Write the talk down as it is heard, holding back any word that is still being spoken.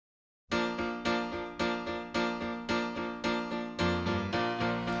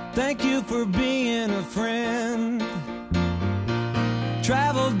Thank you for being a friend.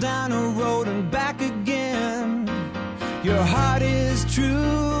 Travel down a road and back again. Your heart is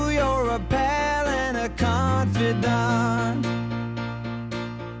true, you're a pal and a confidant.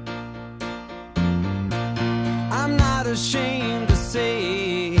 I'm not ashamed to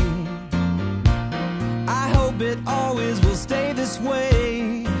say, I hope it always will stay this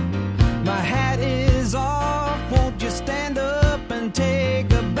way. My hat is off, won't you stand up and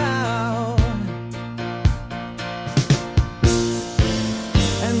take a bow?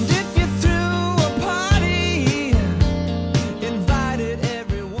 And if you threw a party, invited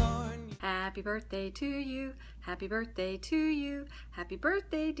everyone. Happy birthday to you, happy birthday to you, happy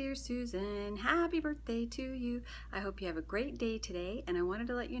birthday dear Susan, happy birthday to you. I hope you have a great day today, and I wanted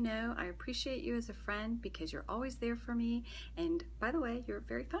to let you know I appreciate you as a friend because you're always there for me, and by the way, you're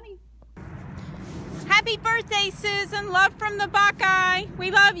very funny. Happy birthday, Susan. Love from the Buckeye.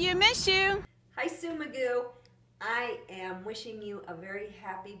 We love you. Miss you. Hi, Sue Magoo. I am wishing you a very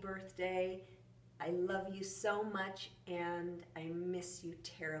happy birthday. I love you so much, and I miss you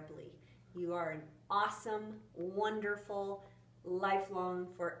terribly. You are an awesome, wonderful, lifelong,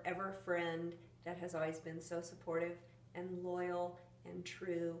 forever friend that has always been so supportive and loyal and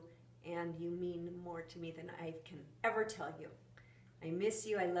true, and you mean more to me than I can ever tell you. I miss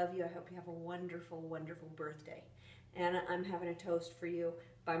you, I love you, I hope you have a wonderful, wonderful birthday. And I'm having a toast for you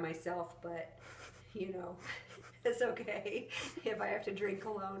by myself, but, you know, it's okay if I have to drink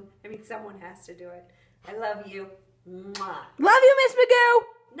alone. I mean, someone has to do it. I love you. Mwah. Love you, Miss Magoo.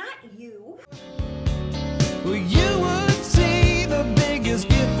 Not you. Well, you would see the biggest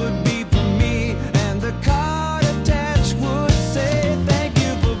gift would be for me, and the card attached would say, thank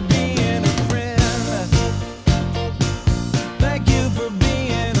you for being a friend. Thank you for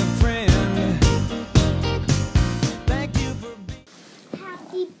being a friend. Thank you for being...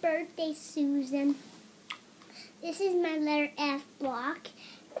 Happy birthday, Susan. This is my letter F block.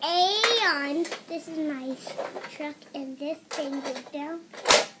 And this is my truck, and this thing goes down.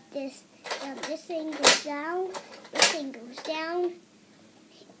 This thing goes down. This thing goes down.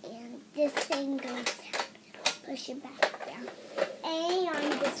 And this thing goes down. Push it back down.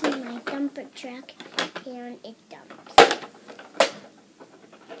 And this is my dumper truck, and it dumps.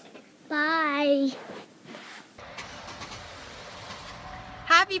 Bye.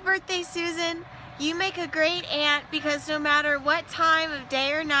 Happy birthday, Susan. You make a great aunt because no matter what time of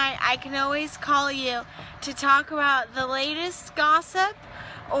day or night, I can always call you to talk about the latest gossip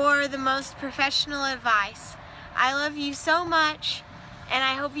or the most professional advice. I love you so much, and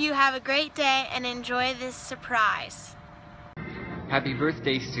I hope you have a great day and enjoy this surprise. Happy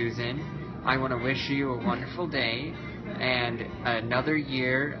birthday, Susan. I want to wish you a wonderful day and another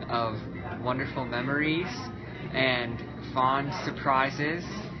year of wonderful memories and fond surprises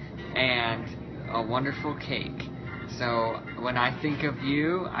and a wonderful cake. So when I think of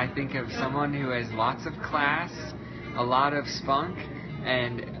you, I think of someone who has lots of class, a lot of spunk,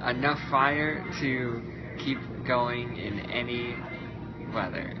 and enough fire to keep going in any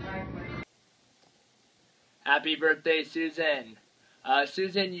weather. Happy birthday, Susan.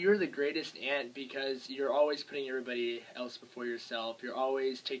 Susan, you're the greatest aunt because you're always putting everybody else before yourself. You're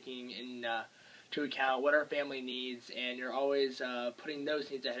always taking into account what our family needs, and you're always putting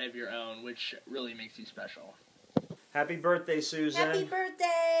those needs ahead of your own, which really makes you special. Happy birthday, Susan. Happy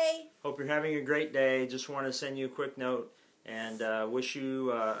birthday. Hope you're having a great day. Just want to send you a quick note and wish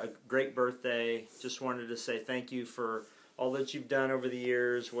you a great birthday. Just wanted to say thank you for all that you've done over the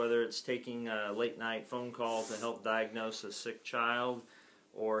years, whether it's taking a late night phone call to help diagnose a sick child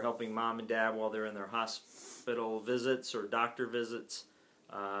or helping mom and dad while they're in their hospital visits or doctor visits.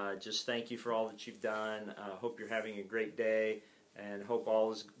 Just thank you for all that you've done. Hope you're having a great day and hope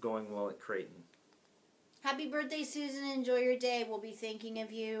all is going well at Creighton. Happy birthday, Susan. Enjoy your day. We'll be thinking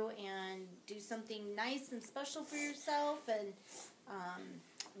of you, and do something nice and special for yourself. And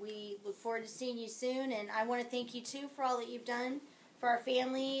we look forward to seeing you soon. And I want to thank you, too, for all that you've done for our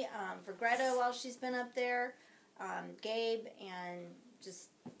family, for Greta while she's been up there, Gabe, and just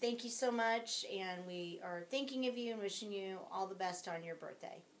thank you so much. And we are thinking of you and wishing you all the best on your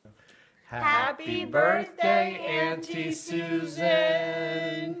birthday. Happy birthday, Auntie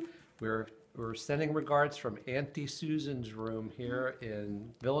Susan. We're sending regards from Auntie Susan's room here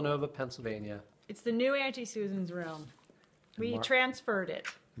in Villanova, Pennsylvania. It's the new Auntie Susan's room. We transferred it.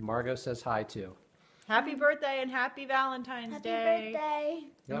 Margot says hi too. Happy birthday and happy Valentine's Day. Happy birthday.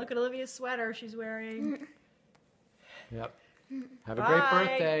 And look at Olivia's sweater she's wearing. Yep. Have a great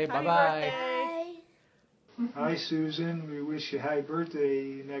birthday. Happy Bye-bye. birthday. Hi, Susan. We wish you a happy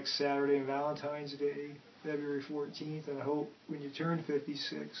birthday next Saturday and Valentine's Day, February 14th. And I hope when you turn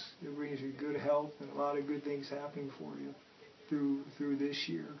 56, it brings you good health and a lot of good things happening for you through this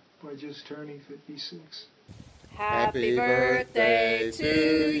year by just turning 56. Happy birthday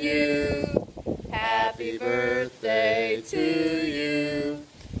to you. Happy birthday to you.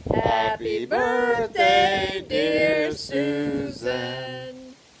 Happy birthday, dear Susan.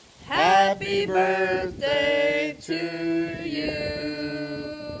 Happy birthday to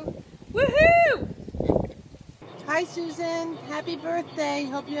you. Woohoo! Hi, Susan. Happy birthday.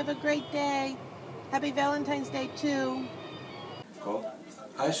 Hope you have a great day. Happy Valentine's Day, too. Cool.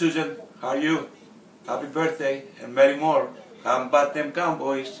 Hi, Susan. How are you? Happy birthday and many more. How about them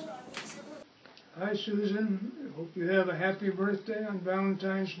Cowboys? Hi, Susan. Hope you have a happy birthday on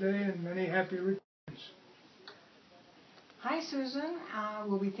Valentine's Day and many happy returns. Hi, Susan.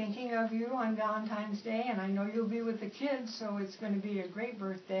 We'll be thinking of you on Valentine's Day, and I know you'll be with the kids, so it's going to be a great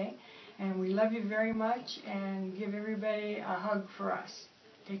birthday. And we love you very much, and give everybody a hug for us.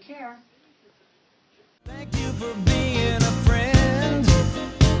 Take care. Thank you for being a friend.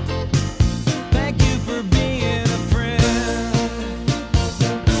 Thank you for being a friend.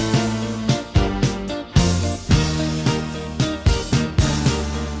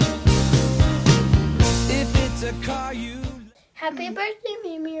 If it's a car you... Happy birthday,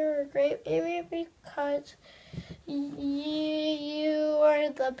 Mimi. You're a great baby because you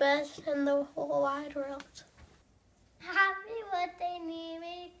are the best in the whole wide world. Happy birthday,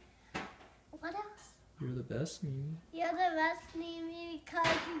 Mimi. What else? You're the best, Mimi. You're the best, Mimi,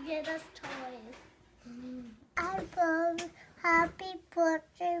 because you get us toys. I love happy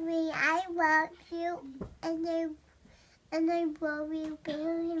birthday, Mimi. I love you, and I love you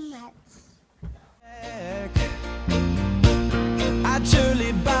very much. I'd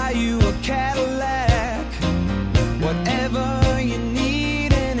surely buy you a Cadillac. Whatever you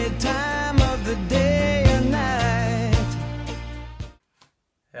need, any time of the day or night.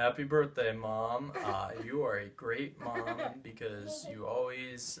 Happy birthday, Mom. You are a great mom because you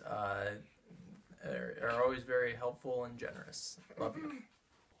always are always very helpful and generous. Love you.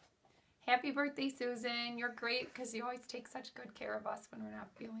 Happy birthday, Susan. You're great because you always take such good care of us when we're not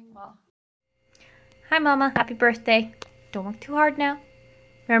feeling well. Hi, Mama. Happy birthday. Don't work too hard now.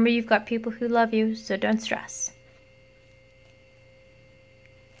 Remember, you've got people who love you, so don't stress.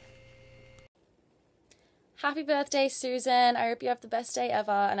 Happy birthday, Susan. I hope you have the best day ever,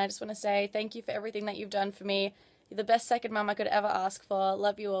 and I just want to say thank you for everything that you've done for me. You're the best second mom I could ever ask for.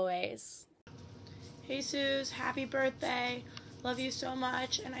 Love you always. Hey, Suze. Happy birthday. Love you so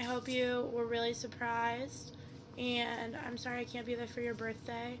much, and I hope you were really surprised. And I'm sorry I can't be there for your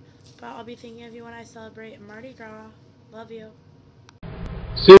birthday, but I'll be thinking of you when I celebrate Mardi Gras. Love you.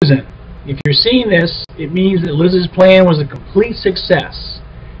 Susan, if you're seeing this, it means that Liz's plan was a complete success.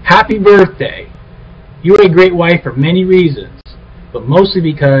 Happy birthday. You are a great wife for many reasons, but mostly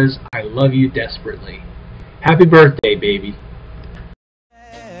because I love you desperately. Happy birthday, baby.